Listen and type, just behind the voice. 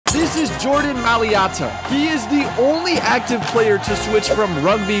This is Jordan Mailata. He is the only active player to switch from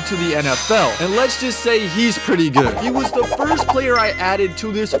rugby to the NFL. And let's just say he's pretty good. He was the first player I added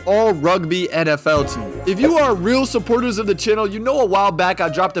to this all-rugby NFL team. If you are real supporters of the channel, you know a while back I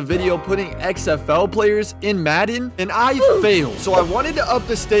dropped a video putting XFL players in Madden, and I failed. So I wanted to up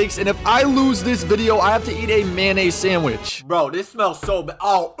the stakes, and if I lose this video, I have to eat a mayonnaise sandwich. Bro, this smells so bad.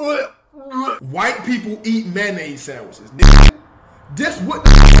 Oh, white people eat mayonnaise sandwiches. That's what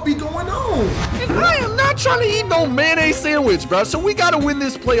the be going on. And I am not trying to eat no mayonnaise sandwich, bro. So we gotta win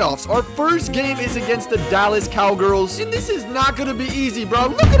this playoffs. Our first game is against the Dallas Cowgirls, and this is not gonna be easy, bro.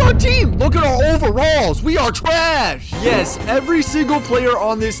 Look at our team. Look at our overalls. We are trash. Yes, every single player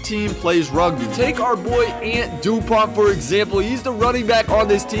on this team plays rugby. Take our boy Antoine Dupont, for example. He's the running back on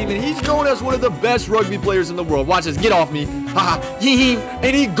this team, and he's known as one of the best rugby players in the world. Watch this. Get off me. Haha.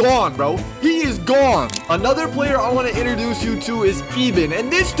 And he gone, bro. He is gone. Another player I want to introduce you to is Eben,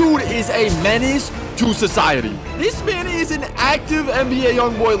 and this dude is a menace to society. This man is an active NBA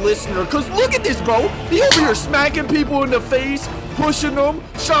YoungBoy listener, because look at this, bro. He over here smacking people in the face, pushing them,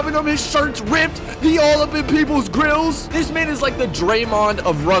 shoving them, his shirt's ripped, he all up in people's grills. This man is like the Draymond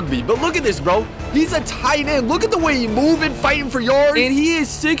of rugby, but look at this, bro. He's a tight end. Look at the way he moving, fighting for yards, and he is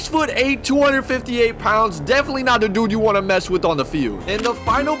 6'8", 258 pounds. Definitely not the dude you want to mess with on the field. And the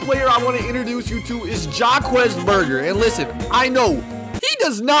final player I want to introduce you to is Jaquez Burger. And listen, I know he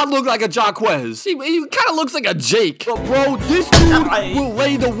does not look like a Jaquez. He kind of looks like a Jake. But bro, this dude will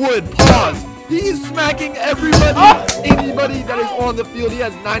lay the wood. Pause. He is smacking everybody, anybody that is on the field. He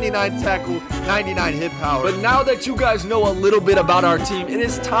has 99 tackle, 99 hit power. But now that you guys know a little bit about our team, it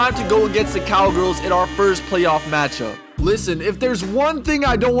is time to go against the Cowgirls in our first playoff matchup. Listen, if there's one thing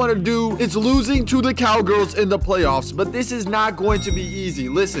I don't want to do, it's losing to the Cowgirls in the playoffs. But this is not going to be easy.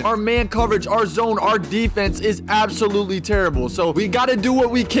 Listen, our man coverage, our zone, our defense is absolutely terrible. So we got to do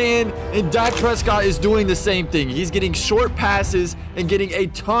what we can. And Dak Prescott is doing the same thing. He's getting short passes and getting a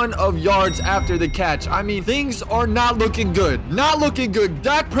ton of yards after the catch. I mean, things are not looking good. Not looking good.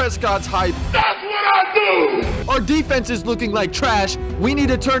 Dak Prescott's hype. That's what I do. Our defense is looking like trash. We need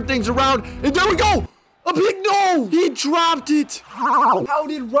to turn things around. And there we go. A big no! He dropped it! How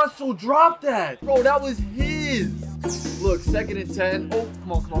did Russell drop that? Bro, that was his. Look, 2nd and 10. Oh,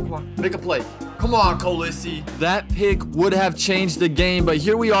 come on. Make a play. Come on, Colissi. That pick would have changed the game, but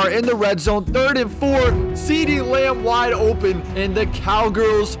here we are in the red zone. 3rd and 4. CeeDee Lamb wide open, and the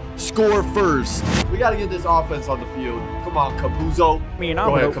Cowgirls score first. We got to get this offense on the field. Come on, Capuzzo.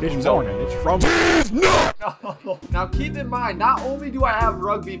 Go ahead, Capuzzo. It's from... No! Now, keep in mind, not only do I have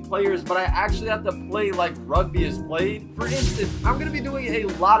rugby players, but I actually have to play like rugby is played. For instance, I'm going to be doing a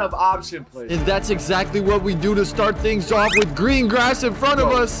lot of option plays. And that's exactly what we do to start things off with green grass in front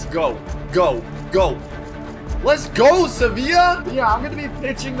of us. Go. Let's go, Sevilla. Yeah, I'm going to be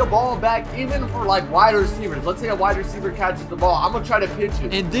pitching the ball back even for like wide receivers. Let's say a wide receiver catches the ball. I'm going to try to pitch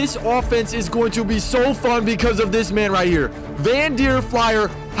it. And this offense is going to be so fun because of this man right here. Van Der Flier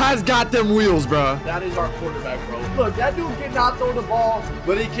has got them wheels, bro. That is our quarterback, bro. Look, that dude cannot throw the ball,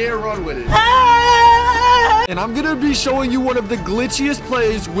 but he can run with it. And I'm going to be showing you one of the glitchiest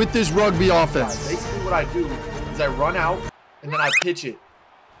plays with this rugby offense. Basically what I do is I run out and then I pitch it.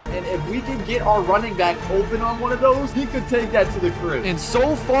 And if we can get our running back open on one of those, he could take that to the crib. And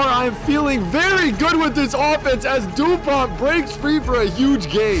so far, I'm feeling very good with this offense as Dupont breaks free for a huge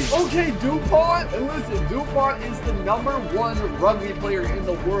gain. Okay, Dupont. And listen, Dupont is the #1 rugby player in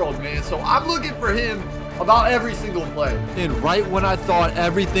the world, man. So I'm looking for him about every single play. And right when I thought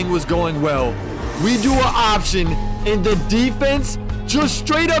everything was going well, we do an option, and the defense just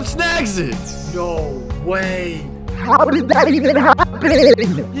straight up snags it. No way. How did that even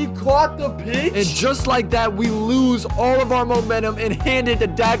happen? He caught the pitch. And just like that, we lose all of our momentum and hand it to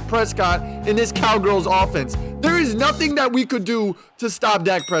Dak Prescott in this Cowgirls offense. There is nothing that we could do to stop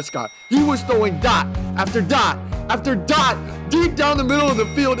Dak Prescott. He was throwing dot after dot after dot deep down the middle of the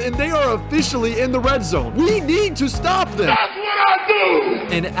field, and they are officially in the red zone. We need to stop them. That's what I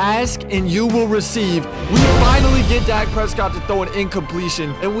do. And ask and you will receive. We finally get Dak Prescott to throw an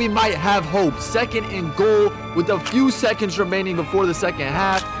incompletion, and we might have hope. 2nd and goal with a few seconds remaining before the second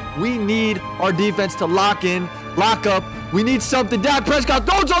half. We need our defense to lock in, lock up. We need something. Dak Prescott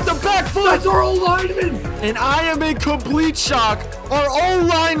throws off the back foot. That's our O-lineman. And I am in complete shock. Our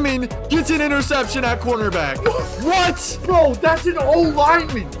O-lineman gets an interception at cornerback. What? Bro, that's an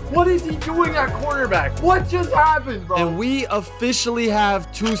O-lineman. What is he doing at cornerback? What just happened, bro? And we officially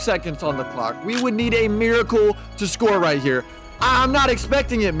have 2 seconds on the clock. We would need a miracle to score right here. I'm not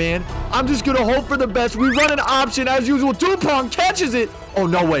expecting it, man. I'm just going to hope for the best. We run an option as usual. Dupont catches it. Oh,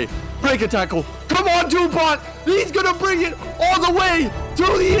 no way. Break a tackle. Come on, Dupont. He's going to bring it all the way to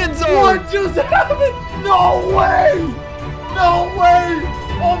the end zone. What just happened? No way! No way!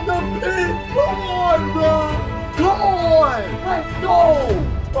 On the pin! Come on, bro! Come on! Let's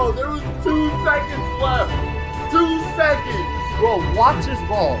go! Bro, there was 2 seconds left. 2 seconds. Bro, watch this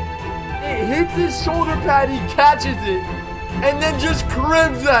ball. It hits his shoulder pad, he catches it, and then just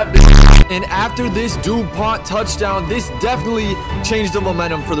cribs that bitch. And after this Dupont touchdown, this definitely changed the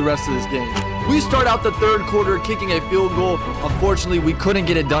momentum for the rest of this game. We start out the third quarter kicking a field goal. Unfortunately, we couldn't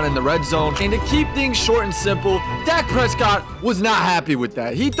get it done in the red zone. And to keep things short and simple, Dak Prescott was not happy with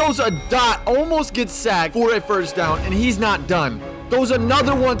that. He throws a dot, almost gets sacked for a first down, and he's not done. Throws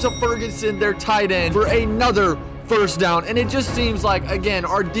another one to Ferguson, their tight end, for another first down. And it just seems like, again,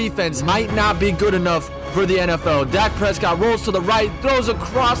 our defense might not be good enough for the NFL. Dak Prescott rolls to the right, throws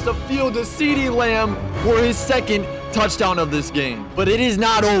across the field to CeeDee Lamb for his second touchdown of this game. But it is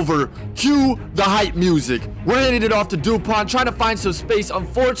not over. Cue the hype music. We're handing it off to Dupont, trying to find some space.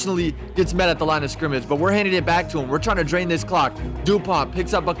 Unfortunately, gets met at the line of scrimmage, but we're handing it back to him. We're trying to drain this clock. Dupont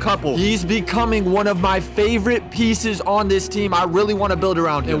picks up a couple. He's becoming one of my favorite pieces on this team. I really want to build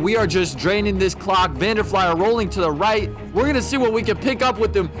around him. And we are just draining this clock. Flier rolling to the right. We're going to see what we can pick up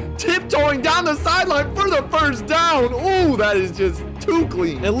with him. Tiptoeing down the sideline for the first down. Ooh, that is just too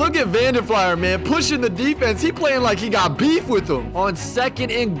clean. And look at Flier, man, pushing the defense. He playing like he got beef with them. On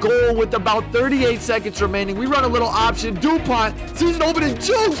second and goal with about 38 seconds remaining, we run a little option. Dupont sees an open and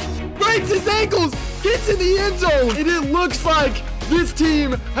jukes, breaks his ankles, gets in the end zone. And it looks like this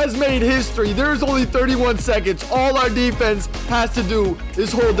team has made history. There's only 31 seconds. All our defense has to do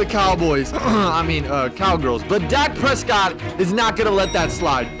is hold the Cowboys. Cowgirls. But Dak Prescott is not going to let that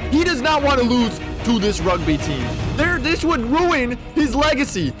slide. He does not want to lose to this rugby team. This would ruin his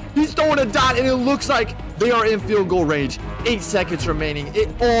legacy. He's throwing a dot, and it looks like they are in field goal range. 8 seconds remaining. It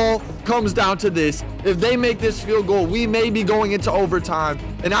all comes down to this. If they make this field goal, we may be going into overtime.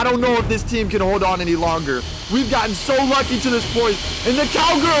 And I don't know if this team can hold on any longer. We've gotten so lucky to this point, and the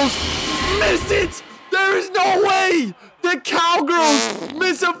Cowgirls miss it. There is no way the Cowgirls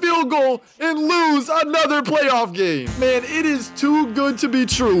miss a field goal and lose another playoff game. Man, it is too good to be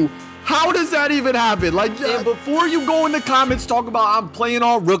true. How does that even happen? And before you go in the comments talk about I'm playing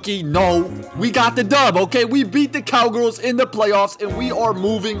all rookie, no, we got the dub, okay? We beat the Cowgirls in the playoffs, and we are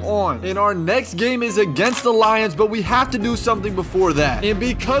moving on. And our next game is against the Lions, but we have to do something before that. And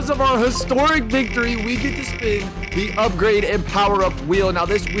because of our historic victory, we get to spin the upgrade and power-up wheel. Now,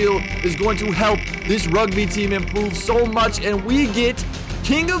 this wheel is going to help this rugby team improve so much, and we get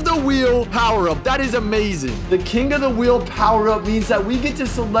King of the Wheel power-up. That is amazing. The King of the Wheel power-up means that we get to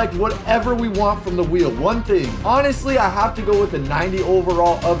select whatever we want from the wheel. One thing. Honestly, I have to go with the 90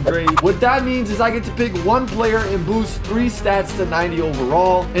 overall upgrade. What that means is I get to pick one player and boost 3 stats to 90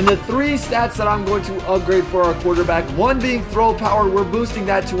 overall. And the 3 stats that I'm going to upgrade for our quarterback, one being throw power, we're boosting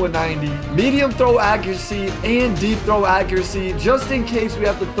that to a 90. Medium throw accuracy and deep throw accuracy, just in case we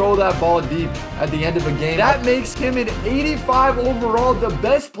have to throw that ball deep at the end of a game. That makes him an 85 overall, the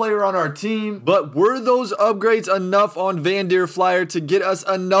best player on our team. But were those upgrades enough on Flier to get us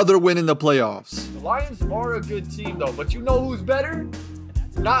another win in the playoffs? The Lions are a good team though, but you know who's better?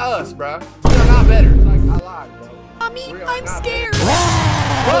 Not us, bro. We are not better. It's like, I lied, bro. Mommy, I'm scared.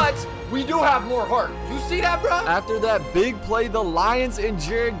 But we do have more heart. You see that, bro? After that big play, the Lions and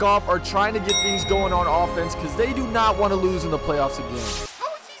Jared Goff are trying to get things going on offense because they do not want to lose in the playoffs again.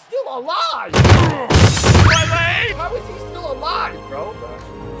 How is he still alive? How is he still alive, bro?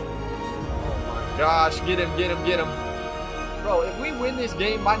 Oh my gosh, get him, get him, get him. Bro, if we win this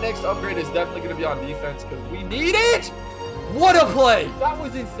game, my next upgrade is definitely going to be on defense because we need it. What a play. That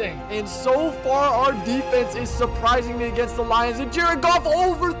was insane. And so far, our defense is surprising me against the Lions. And Jared Goff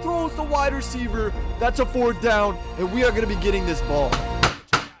overthrows the wide receiver. That's a 4th down, and we are going to be getting this ball.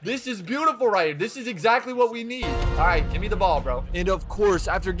 This is beautiful right here. This is exactly what we need. All right, give me the ball, bro. And of course,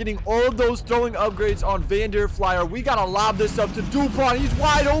 after getting all of those throwing upgrades on Flier, we got to lob this up to Dupont. He's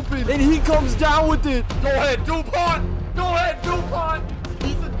wide open, and he comes down with it. Go ahead, Dupont. Go ahead, Dupont.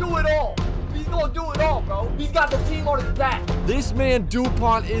 He's a do-it-all. He's gonna do it all, bro. He's got the team on his back. This man,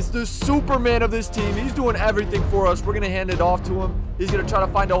 Dupont, is the Superman of this team. He's doing everything for us. We're gonna hand it off to him. He's gonna try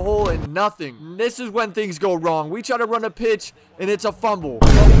to find a hole and nothing. This is when things go wrong. We try to run a pitch and it's a fumble.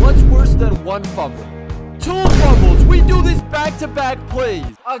 But what's worse than one fumble? 2 fumbles. We do this back-to-back plays.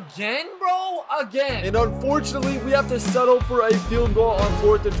 Again, bro? Again. And unfortunately, we have to settle for a field goal on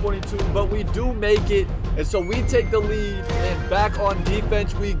 4th and 22, but we do make it. And so we take the lead, and back on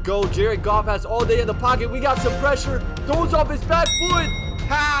defense we go. Jared Goff has all day in the pocket. We got some pressure. Throws off his back foot.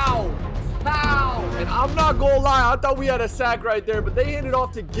 How? How? And I'm not gonna lie, I thought we had a sack right there, but they hand it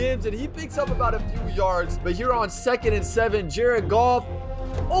off to Gibbs, and he picks up about a few yards. But here on 2nd and 7, Jared Goff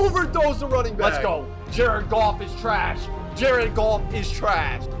overthrows the running back. Let's go. Jared Goff is trash. Jared Goff is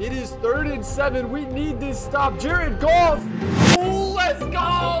trash. It is 3rd and 7. We need this stop. Jared Goff. Ooh, let's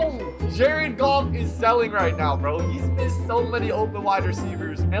go. Jared Goff is selling right now, bro. He's missed so many open wide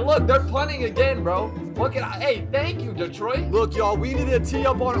receivers. And look, they're punting again, bro. What can I? Hey, thank you, Detroit. Look, y'all, we need to tee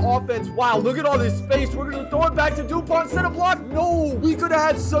up on offense. Wow, look at all this space. We're going to throw it back to Dupont instead of block. No, we could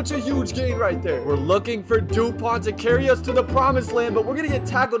have had such a huge gain right there. We're looking for Dupont to carry us to the promised land, but we're going to get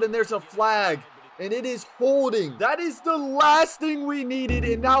tackled, and there's a flag. And it is holding. That is the last thing we needed.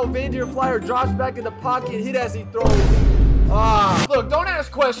 And now Flier drops back in the pocket, hit as he throws. Look, don't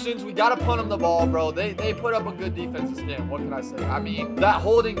ask questions. We got to punt them the ball, bro. They put up a good defensive stand. What can I say? I mean, that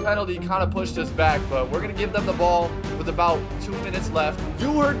holding penalty kind of pushed us back, but we're going to give them the ball with about 2 minutes left.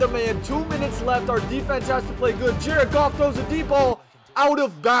 You heard the man. 2 minutes left. Our defense has to play good. Jared Goff throws a deep ball out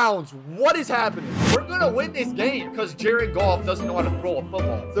of bounds. What is happening? We're going to win this game because Jared Goff doesn't know how to throw a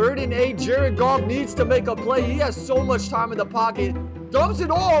football. 3rd and 8. Jared Goff needs to make a play. He has so much time in the pocket. Dumps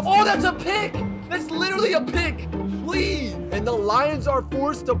it off. Oh, that's a pick. That's literally a pick. Please. And the Lions are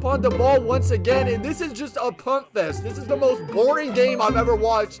forced to punt the ball once again. And this is just a punt fest. This is the most boring game I've ever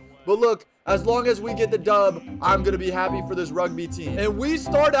watched. But look, as long as we get the dub, I'm going to be happy for this rugby team. And we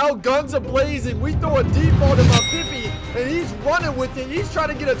start out guns a-blazing. We throw a deep ball to Pippy, and he's running with it. He's trying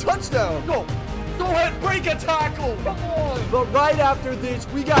to get a touchdown. Go ahead, break a tackle. Come on. But right after this,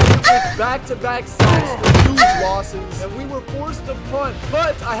 we got hit with back-to-back sacks for huge losses, and we were forced to punt.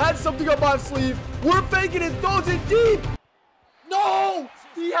 But I had something up my sleeve. We're faking it, throws it deep. No,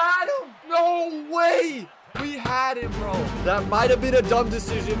 he had him. No way. We had him, bro. That might have been a dumb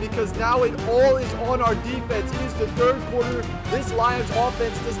decision because now it all is on our defense. It is the 3rd quarter. This Lions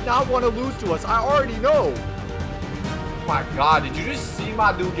offense does not want to lose to us. I already know. Oh my God, did you just see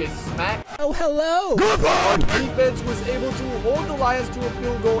my dude get smacked? Oh, hello. Our defense was able to hold the Lions to a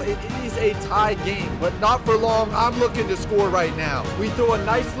field goal, and it is a tie game. But not for long. I'm looking to score right now. We throw a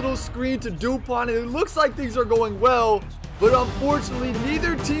nice little screen to Dupont, and it looks like things are going well. But unfortunately,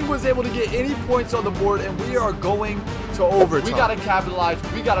 neither team was able to get any points on the board, and we are going to overtime. We got to capitalize.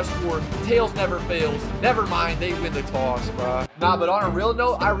 We got to score. Tails never fails. Never mind, they win the toss, bro. Nah, but on a real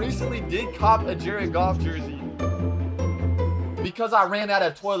note, I recently did cop a Jared Goff jersey because I ran out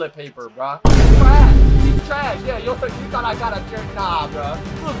of toilet paper, bro. He's trash. He's trash. Yeah, you thought I got a Jared. Nah, bro.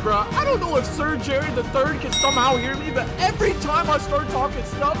 Look, bro, I don't know if Sir Jerry III can somehow hear me, but every time I start talking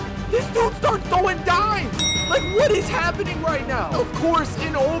stuff, this dude starts throwing dimes. Like, what is happening right now? Of course,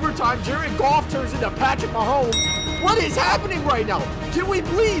 in overtime, Jared Goff turns into Patrick Mahomes. What is happening right now? Can we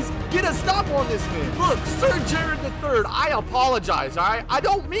please get a stop on this man? Look, Sir Jared III, I apologize, all right? I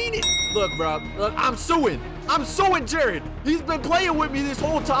don't mean it. Look, bro, look, I'm suing. I'm suing Jared. He's been playing with me this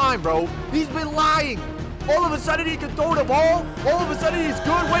whole time, bro. He's been lying. All of a sudden, he can throw the ball. All of a sudden, he's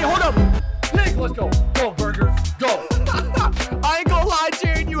good. Wait, hold up. Pick, let's go. Go, Burgers, go. I ain't gonna lie,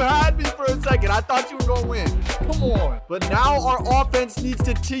 Jared, you had me for a second. I thought you were gonna win. Come on. But now our offense needs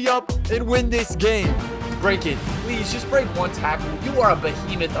to tee up and win this game. Break it. Please, just break one tackle. You are a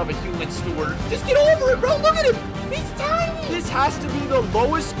behemoth of a human steward. Just get over it, bro. Look at him. He's tiny. This has to be the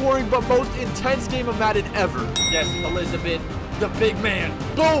lowest scoring but most intense game of Madden ever. Yes, Elizabeth, the big man.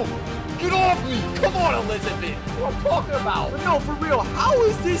 Boom. Get off me. Come on, Elizabeth. That's what I'm talking about. But no, for real, how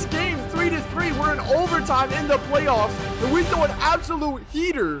is this game 3-3? We're in overtime in the playoffs, and we throw an absolute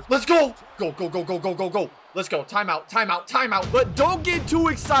heater. Let's go. Go, go, go, go, go, go, go. Let's go. Timeout, timeout, timeout. But don't get too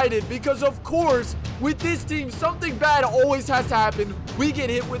excited because, of course, with this team, something bad always has to happen. We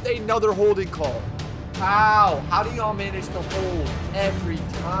get hit with another holding call. How do y'all manage to hold every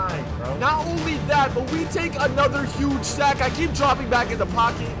time, bro? Not only that, but we take another huge sack. I keep dropping back in the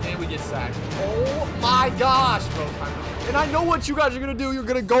pocket, and we get sacked. Oh my gosh, bro. And I know what you guys are going to do. You're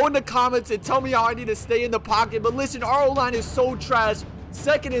going to go in the comments and tell me how I need to stay in the pocket. But listen, our O-line is so trash.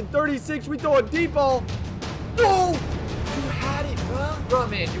 2nd and 36. We throw a deep ball. No! You had it, bro. Bro,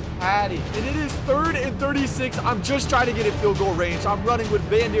 man, you had it. And it is 3rd and 36. I'm just trying to get in field goal range. I'm running with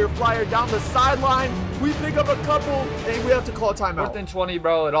Flier down the sideline. We pick up a couple, and we have to call a timeout. 4th and 20,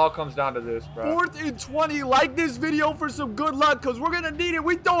 bro. It all comes down to this, bro. 4th and 20. Like this video for some good luck, because we're going to need it.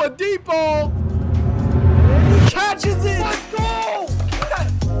 We throw a deep ball. And he catches it. Let's go!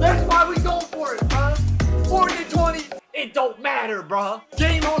 That's why we go for it, bro. 4th and 20. It don't matter, bro.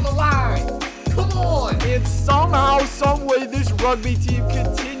 Game on the line. Come on. And somehow, someway, this rugby team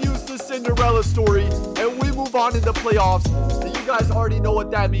continues the Cinderella story, and we move on in the playoffs. And you guys already know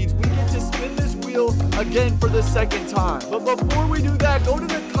what that means. We get to spin this wheel again for the 2nd time. But before we do that, go to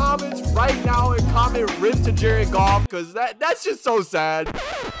the comments right now and comment RIP to Jared Goff, because that's just so sad.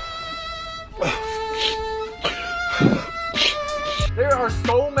 There are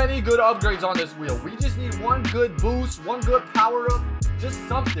so many good upgrades on this wheel. We just need one good boost, one good power-up, just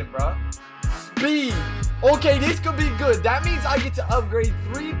something, bro. Speed. Okay, this could be good. That means I get to upgrade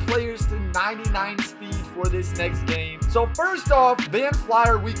 3 players to 99 speed for this next game. So first off, Van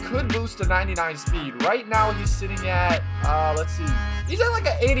Flier, we could boost to 99 speed. Right now, he's sitting at, let's see. He's at like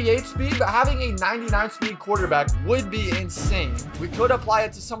an 88 speed, but having a 99 speed quarterback would be insane. We could apply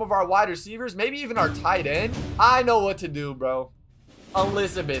it to some of our wide receivers, maybe even our tight end. I know what to do, bro.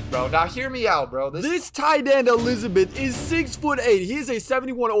 Elizabeth, bro. Now, hear me out, bro. This tight end, Elizabeth, is 6'8". He is a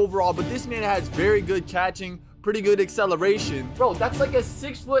 71 overall, but this man has very good catching, pretty good acceleration. Bro, that's like a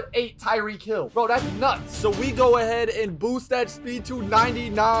 6'8" Tyreek Hill. Bro, that's nuts. So we go ahead and boost that speed to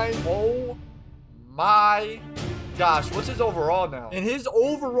 99. Oh my gosh, what's his overall now? And his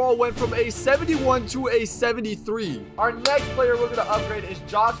overall went from a 71 to a 73. Our next player we're going to upgrade is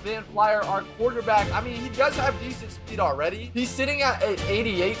Josh Van Flier, our quarterback. I mean, he does have decent speed already. He's sitting at an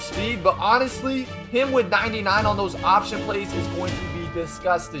 88 speed, but honestly, him with 99 on those option plays is going to be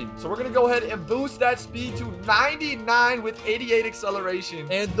disgusting. So we're going to go ahead and boost that speed to 99 with 88 acceleration.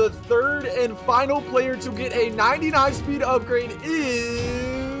 And the third and final player to get a 99 speed upgrade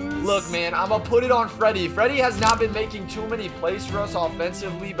is... Look, man, I'm going to put it on Freddie. Freddie has not been making too many plays for us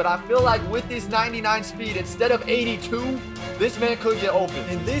offensively, but I feel like with this 99 speed, instead of 82, this man could get open.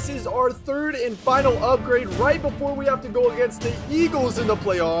 And this is our third and final upgrade right before we have to go against the Eagles in the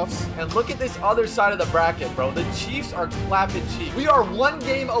playoffs. And look at this other side of the bracket, bro. The Chiefs are clapping cheeks. We are 1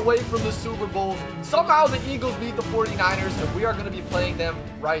 game away from the Super Bowl. Somehow the Eagles beat the 49ers, and we are going to be playing them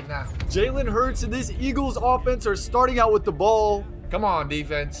right now. Jalen Hurts and this Eagles offense are starting out with the ball. Come on,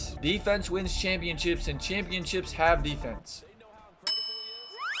 defense. Defense wins championships, and championships have defense.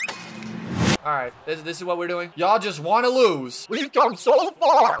 All right, this is what we're doing. Y'all just want to lose. We've come so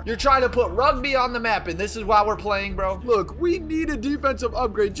far. You're trying to put rugby on the map, and this is why we're playing, bro. Look, we need a defensive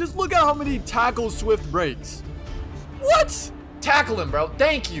upgrade. Just look at how many tackles Swift breaks. What? Tackle him, bro.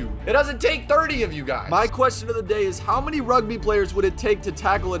 Thank you. It doesn't take 30 of you guys. My question of the day is, how many rugby players would it take to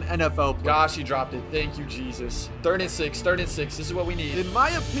tackle an NFL player? Gosh, he dropped it. Thank you, Jesus. 3rd and 6. 3rd and 6. This is what we need. In my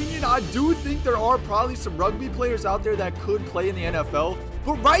opinion, I do think there are probably some rugby players out there that could play in the NFL.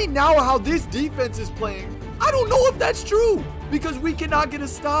 But right now, how this defense is playing, I don't know if that's true because we cannot get a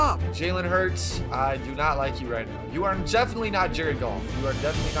stop. Jalen Hurts, I do not like you right now. You are definitely not Jared Goff. You are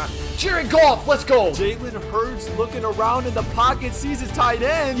definitely not Jared Goff. Let's go. Jalen Hurts looking around in the pocket, sees his tight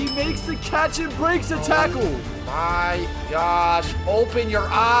end. He makes the catch and breaks the tackle. My gosh, open your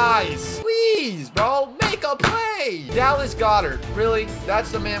eyes. Please, bro, make a play. Dallas Goedert, really?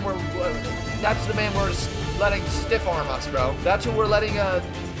 That's the man we're letting stiff arm us, bro. That's who we're letting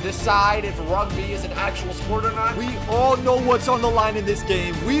decide if rugby is an actual sport or not. We all know what's on the line in this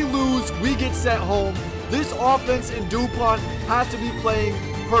game. We lose, we get sent home. This offense in Dupont has to be playing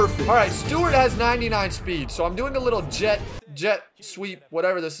perfect. All right, Stewart has 99 speed, so I'm doing a little jet sweep,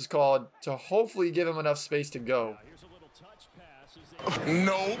 whatever this is called, to hopefully give him enough space to go.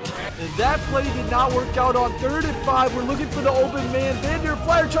 Nope. And that play did not work out on 3rd and 5. We're looking for the open man. Van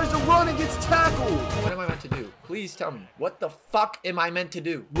Flier tries to run and gets tackled. What am I meant to do? Please tell me. What the fuck am I meant to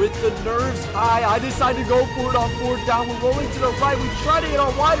do? With the nerves high, I decide to go for it on 4th down. We're rolling to the right. We try to hit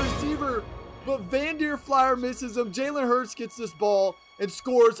our wide receiver, but Van Flier misses him. Jalen Hurts gets this ball and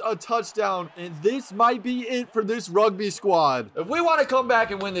scores a touchdown. And this might be it for this rugby squad. If we want to come back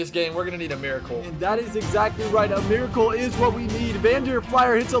and win this game, we're going to need a miracle. And that is exactly right. A miracle is what we need. Van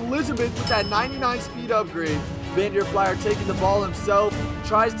Flier hits Elizabeth with that 99 speed upgrade. Van Flier taking the ball himself,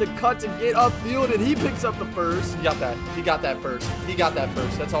 tries to cut to get upfield, and he picks up the first. He got that. He got that first. He got that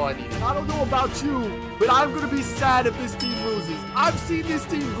first. That's all I needed. I don't know about you, but I'm going to be sad if this team loses. I've seen this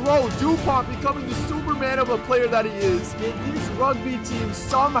team grow. Dupont becoming the Superman of a player that he is. And this rugby team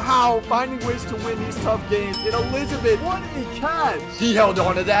somehow finding ways to win these tough games. And Elizabeth, what a catch. He held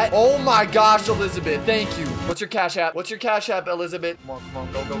on to that. Oh my gosh, Elizabeth. Thank you. What's your cash app? What's your cash app, Elizabeth? Come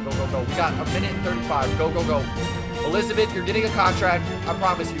on. Go. We got a minute and 35. Go. Elizabeth, you're getting a contract. I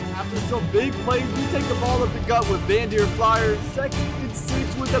promise you. After some big plays, we take the ball up the gut with Van Flier. 2nd and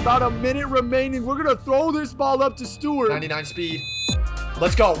 6 with about a minute remaining. We're going to throw this ball up to Stewart. 99 speed.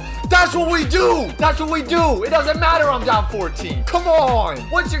 Let's go. That's what we do. That's what we do. It doesn't matter I'm down 14. Come on.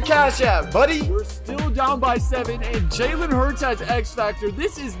 What's your cash app, buddy? We're still down by 7, and Jalen Hurts has X Factor.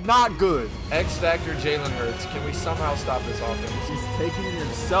 This is not good. X Factor Jalen Hurts. Can we somehow stop this offense? He's taking it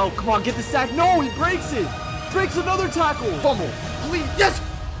himself. Come on, get the sack. No, he breaks it. Breaks another tackle. Fumble. Please. Yes.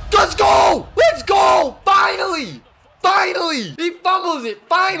 Let's go. Let's go. Finally. He fumbles it.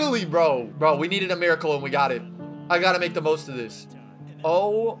 Finally, bro. Bro, we needed a miracle, and we got it. I got to make the most of this.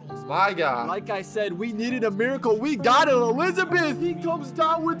 Oh my God. Like I said, we needed a miracle. We got it, Elizabeth. He comes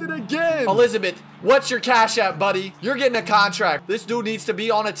down with it again. Elizabeth, what's your cash app, buddy? You're getting a contract. This dude needs to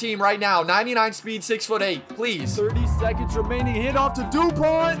be on a team right now. 99 speed, 6'8", please. 30 seconds remaining. Hit off to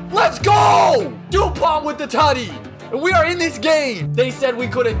Dupont. Let's go! Dupont with the tutty. And we are in this game. They said we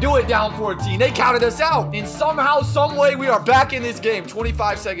couldn't do it down 14. They counted us out. And somehow, some way, we are back in this game.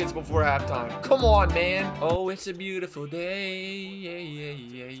 25 seconds before halftime. Come on, man. Oh, it's a beautiful day. Yeah, yeah,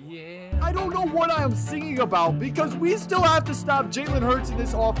 yeah, yeah. I don't know what I am singing about because we still have to stop Jalen Hurts in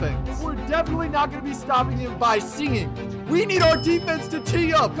this offense. We're definitely not going to be stopping him by singing. We need our defense to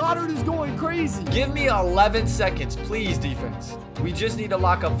tee up. Goddard is going crazy. Give me 11 seconds, please, defense. We just need to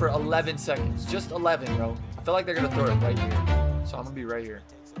lock up for 11 seconds. Just 11, bro. I feel like they're going to throw it right here. So I'm going to be right here.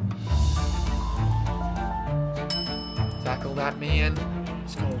 Tackle that, man.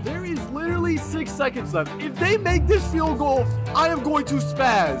 Let's go. There is literally 6 seconds left. If they make this field goal, I am going to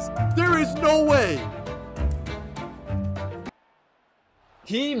spaz. There is no way.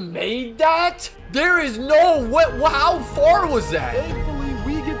 He made that? There is no way. How far was that? Thankfully,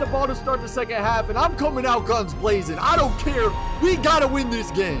 we get the ball to start the second half, and I'm coming out guns blazing. I don't care. We got to win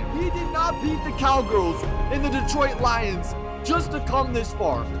this game. We did not beat the Cowgirls and the Detroit Lions just to come this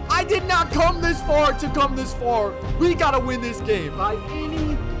far. I did not come this far to come this far. We got to win this game by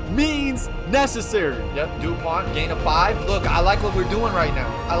any means necessary. Yep, Dupont, gain of 5. Look, I like what we're doing right now.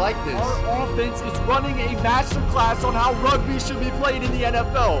 I like this. Our offense is running a master class on how rugby should be played in the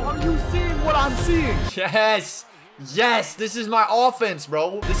NFL. Are you seeing what I'm seeing? Yes. Yes, this is my offense,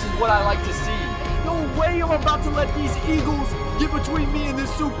 bro. This is what I like to see. No way I'm about to let these Eagles get between me and the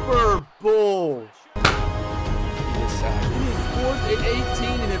Super Bowl. It is 4th and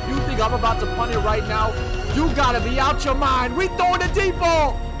 18, and if you think I'm about to punt it right now, you gotta be out your mind. We throwing a deep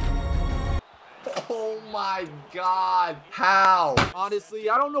ball. Oh my God. How? Honestly,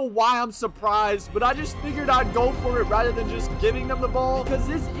 I don't know why I'm surprised, but I just figured I'd go for it rather than just giving them the ball because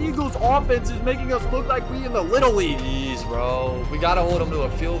this Eagles offense is making us look like we in the Little League. Jeez, bro. We got to hold them to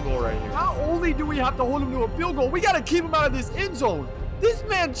a field goal right here. Not only do we have to hold him to a field goal, we got to keep him out of this end zone. This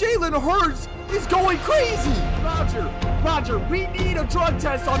man, Jalen Hurts, is going crazy. Roger, we need a drug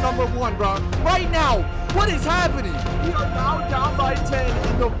test on number 1, bro. Right now, what is happening? We are now down by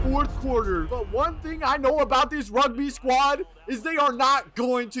 10 in the 4th quarter. But one thing I know about this rugby squad is they are not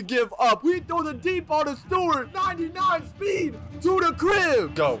going to give up. We throw the deep ball to Stewart, 99 speed to the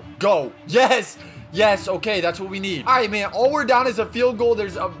crib. Go. Yes. Yes, okay, that's what we need. All right, man, all we're down is a field goal.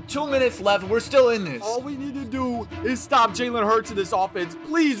 There's 2 minutes left. We're still in this. All we need to do is stop Jalen Hurts in this offense.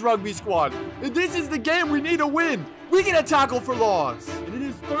 Please, rugby squad. If this is the game we need to win, we get a tackle for loss. And it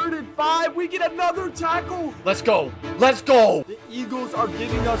is 3rd and 5. We get another tackle. Let's go. Let's go. The Eagles are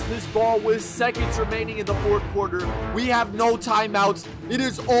giving us this ball with seconds remaining in the 4th quarter. We have no timeouts. It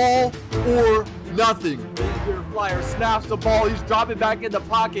is all or nothing. Flier snaps the ball. He's dropping back in the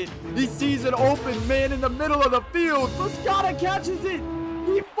pocket. He sees an open man in the middle of the field. Muscata catches it.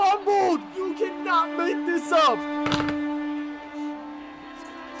 He fumbled. You cannot make this up.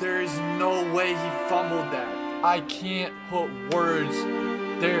 There is no way he fumbled that. I can't put words.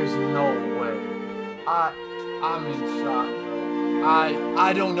 There's no way. I'm in shock, bro.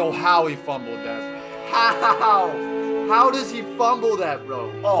 I don't know how he fumbled that. How does he fumble that,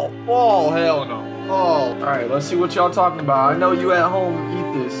 bro? Oh, hell no. Oh, all right. Let's see what y'all talking about. I know you at home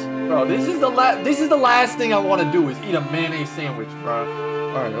eat this, bro. This is the last thing I want to do is eat a mayonnaise sandwich, bro.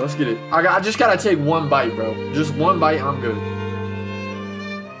 All right, let's get it. I just gotta take one bite, bro. Just one bite, I'm good.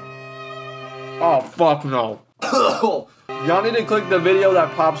 Oh, fuck no. Y'all need to click the video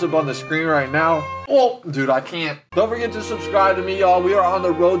that pops up on the screen right now. Oh, dude, I can't. Don't forget to subscribe to me, y'all. We are on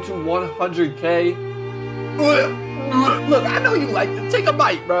the road to 100K. Look, I know you like it. Take a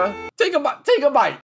bite, bro. Take a bite.